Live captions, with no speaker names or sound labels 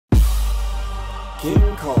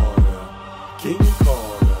King Carter, King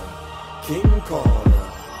Carter, King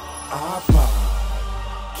Carter,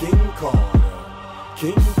 iPod, King Carter,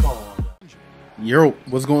 King Carter. Yo,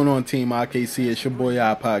 what's going on, Team IKC? It's your boy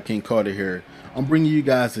iPodKingCarter here. I'm bringing you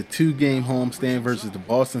guys a 2-game homestand versus the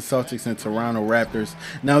Boston Celtics and Toronto Raptors.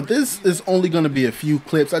 Now, this is only going to be a few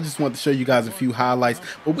clips. I just want to show you guys a few highlights,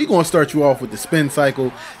 but we're going to start you off with the spin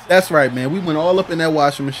cycle. That's right, man. We went all up in that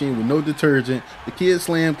washing machine with no detergent. The Kid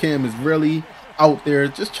Slam Cam is really out there.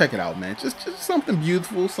 Just check it out, man. Just something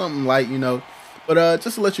beautiful, something light, you know. But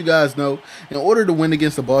just to let you guys know, in order to win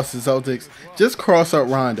against the Boston Celtics, just cross up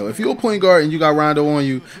Rondo. If you're a point guard and you got Rondo on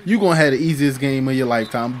you, you're going to have the easiest game of your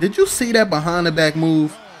lifetime. Did you see that behind the back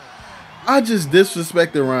move? I just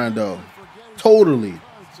disrespected Rondo. Totally.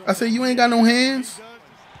 I said, you ain't got no hands?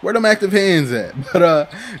 Where them active hands at?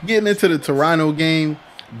 But getting into the Toronto game,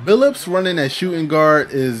 Billups running at shooting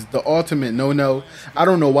guard is the ultimate no-no. I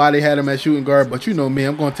don't know why they had him at shooting guard, but you know me,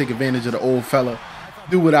 I'm going to take advantage of the old fella.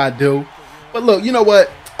 Do what I do. But look, you know what?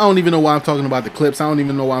 I don't even know why I'm talking about the clips. I don't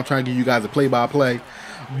even know why I'm trying to give you guys a play-by-play.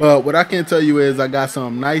 But what I can tell you is I got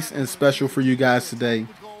something nice and special for you guys today.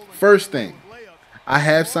 First thing, I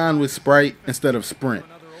have signed with Sprite instead of Sprint.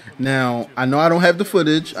 Now, I know I don't have the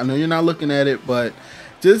footage. I know you're not looking at it, but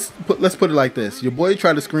let's put it like this. Your boy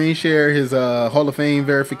tried to screen share his Hall of Fame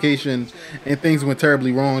verification, and things went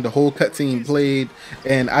terribly wrong. The whole cutscene played,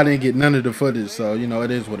 and I didn't get none of the footage. So, you know,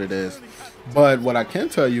 it is what it is. But what I can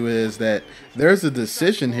tell you is that there's a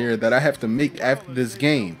decision here that I have to make after this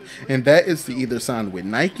game, and that is to either sign with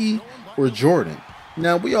Nike or Jordan.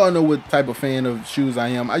 Now, we all know what type of fan of shoes I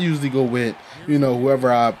am. I usually go with, you know,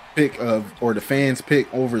 whoever I pick or the fans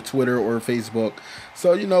pick over Twitter or Facebook.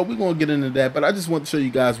 So, you know, we're going to get into that. But I just want to show you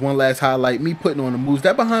guys one last highlight, me putting on the moves.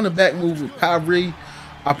 That behind the back move with Kyrie,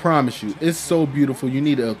 I promise you, it's so beautiful. You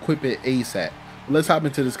need to equip it ASAP. Let's hop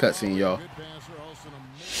into this cutscene, y'all.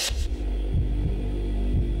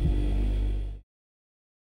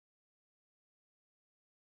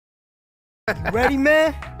 Ready,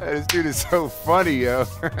 man? This dude is so funny, yo.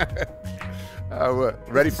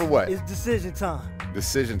 Ready for what? It's decision time.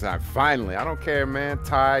 Decision time. Finally. I don't care, man.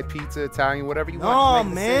 Thai, pizza, Italian, whatever you want. Oh,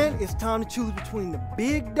 man. It's time to choose between the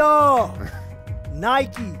big dog,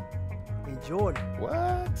 Nike, and Jordan.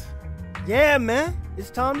 What? Yeah, man. It's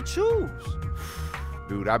time to choose.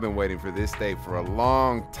 Dude, I've been waiting for this day for a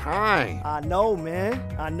long time. I know,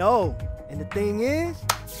 man. I know. And the thing is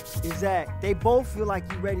that they both feel like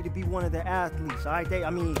you're ready to be one of their athletes, all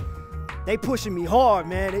right? They pushing me hard,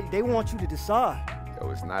 man. They want you to decide. Yo,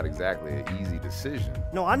 it's not exactly an easy decision.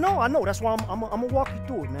 No, I know. That's why I'm gonna walk you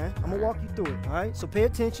through it, man. I'm gonna walk you through it, all right? So pay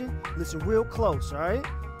attention, listen real close, all right?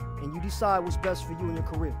 And you decide what's best for you in your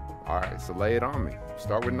career. All right, so lay it on me.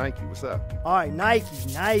 Start with Nike. What's up? All right,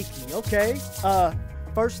 Nike, okay.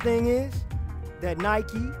 First thing is that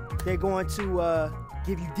Nike, they're going to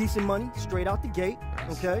give you decent money straight out the gate,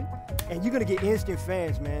 nice. Okay? And you're gonna get instant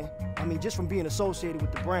fans, man. I mean, just from being associated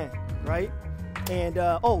with the brand, right? And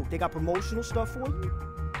they got promotional stuff for you,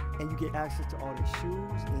 and you get access to all their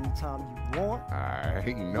shoes anytime you want. All right,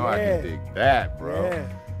 you know I can dig that, bro. Yeah.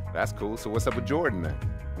 That's cool. So what's up with Jordan then?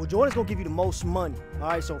 Well, Jordan's gonna give you the most money. All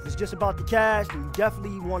right, so if it's just about the cash, then you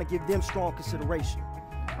definitely want to give them strong consideration.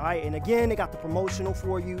 All right, and again, they got the promotional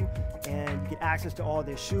for you, and you get access to all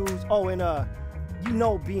their shoes. Oh, and you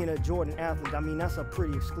know, being a Jordan athlete, I mean, that's a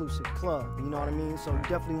pretty exclusive club, you know what I mean? So you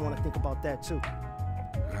definitely want to think about that too.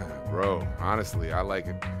 Bro, honestly, I like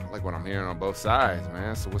it. I like what I'm hearing on both sides,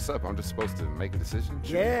 man. So what's up? I'm just supposed to make a decision?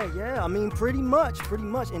 Yeah. I mean, pretty much.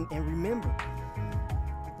 And remember,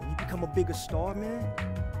 when you become a bigger star, man,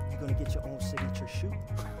 you're going to get your own signature shoe,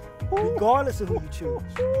 regardless of who you choose.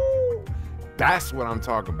 That's what I'm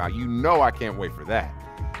talking about. You know I can't wait for that.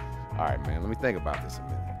 All right, man, let me think about this a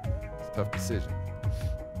minute. It's a tough decision.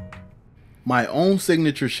 My own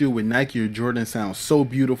signature shoe with Nike or Jordan sounds so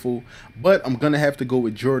beautiful, but I'm going to have to go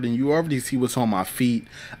with Jordan. You already see what's on my feet.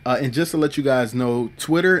 And just to let you guys know,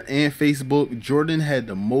 Twitter and Facebook, Jordan had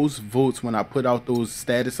the most votes when I put out those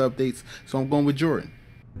status updates, so I'm going with Jordan.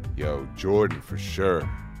 Yo, Jordan for sure.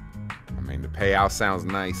 I mean, the payout sounds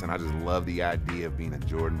nice, and I just love the idea of being a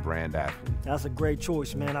Jordan brand athlete. That's a great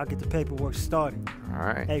choice, man. I'll get the paperwork started. All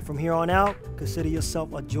right. Hey, from here on out, consider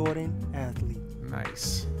yourself a Jordan athlete.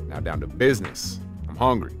 Nice. Now down to business. I'm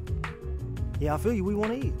hungry. Yeah, I feel you. We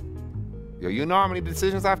want to eat. Yo, you know how many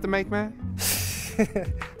decisions I have to make, man?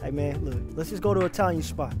 Hey, man, look, let's just go to an Italian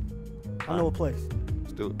spot. I know a place.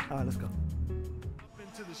 Let's do it. All right, let's go.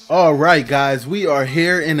 All right, guys, we are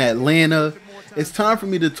here in Atlanta. It's time for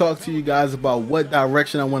me to talk to you guys about what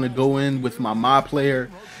direction I want to go in with my player.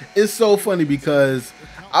 It's so funny because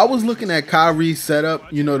I was looking at Kyrie's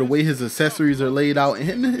setup, you know, the way his accessories are laid out,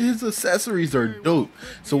 and his accessories are dope.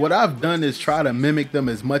 So what I've done is try to mimic them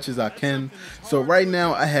as much as I can. So right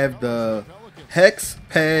now I have the Hex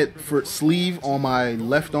pad for sleeve on my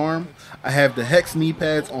left arm. I have the Hex knee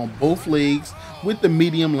pads on both legs with the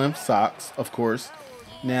medium length socks, of course.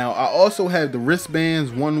 Now I also have the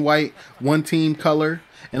wristbands, one white, one team color,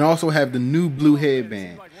 and also have the new blue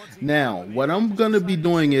headband. Now, what I'm going to be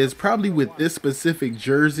doing is probably with this specific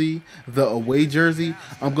jersey, the away jersey,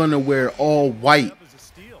 I'm going to wear all white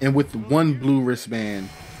and with one blue wristband.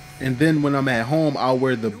 And then when I'm at home, I'll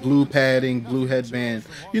wear the blue padding, blue headband.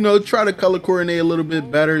 You know, try to color coordinate a little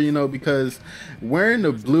bit better, you know, because wearing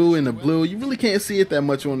the blue and the blue, you really can't see it that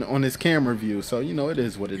much on this camera view. So, you know, it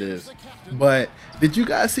is what it is. But did you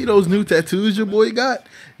guys see those new tattoos your boy got?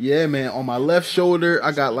 Yeah, man, on my left shoulder,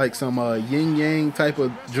 I got like some yin yang type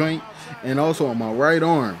of joint. And also on my right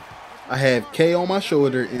arm, I have K on my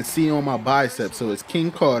shoulder and C on my bicep, so it's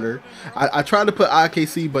King Carter. I tried to put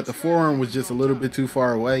IKC, but the forearm was just a little bit too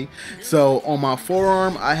far away. So on my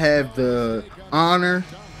forearm, I have the Honor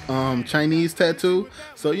Chinese tattoo.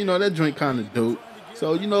 So, you know, that joint kind of dope.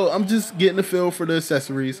 So, you know, I'm just getting a feel for the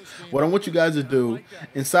accessories. What I want you guys to do,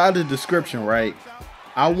 inside the description, right,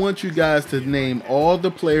 I want you guys to name all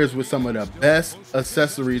the players with some of the best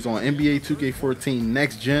accessories on NBA 2K14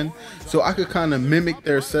 Next Gen, so I could kind of mimic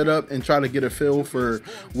their setup and try to get a feel for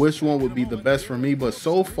which one would be the best for me. But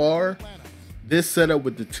so far, this setup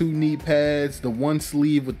with the two knee pads, the one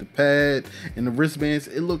sleeve with the pad, and the wristbands,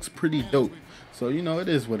 it looks pretty dope. So, you know, it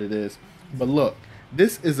is what it is. But look,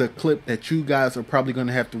 this is a clip that you guys are probably going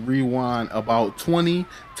to have to rewind about 20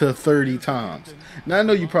 to 30 times. Now, I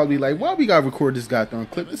know you're probably like, why we got to record this goddamn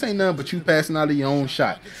clip? This ain't nothing but you passing out of your own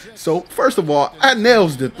shot. So, first of all, I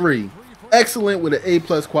nails the 3. Excellent with an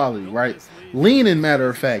A+ quality, right? Leaning, matter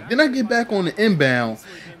of fact. Then I get back on the inbound.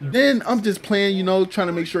 Then I'm just playing, you know, trying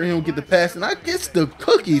to make sure he don't get the pass. And I gets the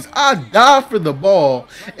cookies. I dive for the ball,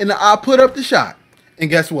 and I put up the shot. And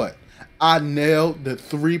guess what? I nailed the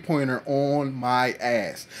 3-pointer on my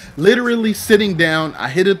ass. Literally sitting down, I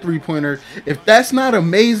hit a 3-pointer. If that's not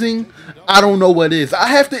amazing, I don't know what is. I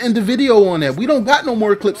have to end the video on that. We don't got no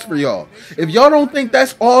more clips for y'all. If y'all don't think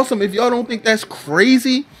that's awesome, if y'all don't think that's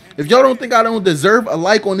crazy, if y'all don't think I don't deserve a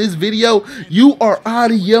like on this video, you are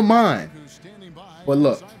out of your mind. But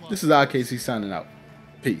look, this is IKC signing out.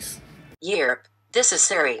 Peace. Yerp, this is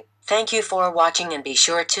Siri. Thank you for watching and be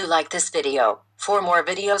sure to like this video. For more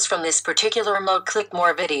videos from this particular mode, click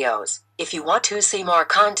more videos. If you want to see more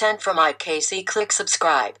content from IKC, click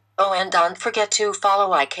subscribe. Oh, and don't forget to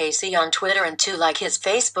follow IKC on Twitter and to like his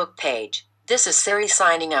Facebook page. This is Siri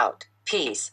signing out. Peace.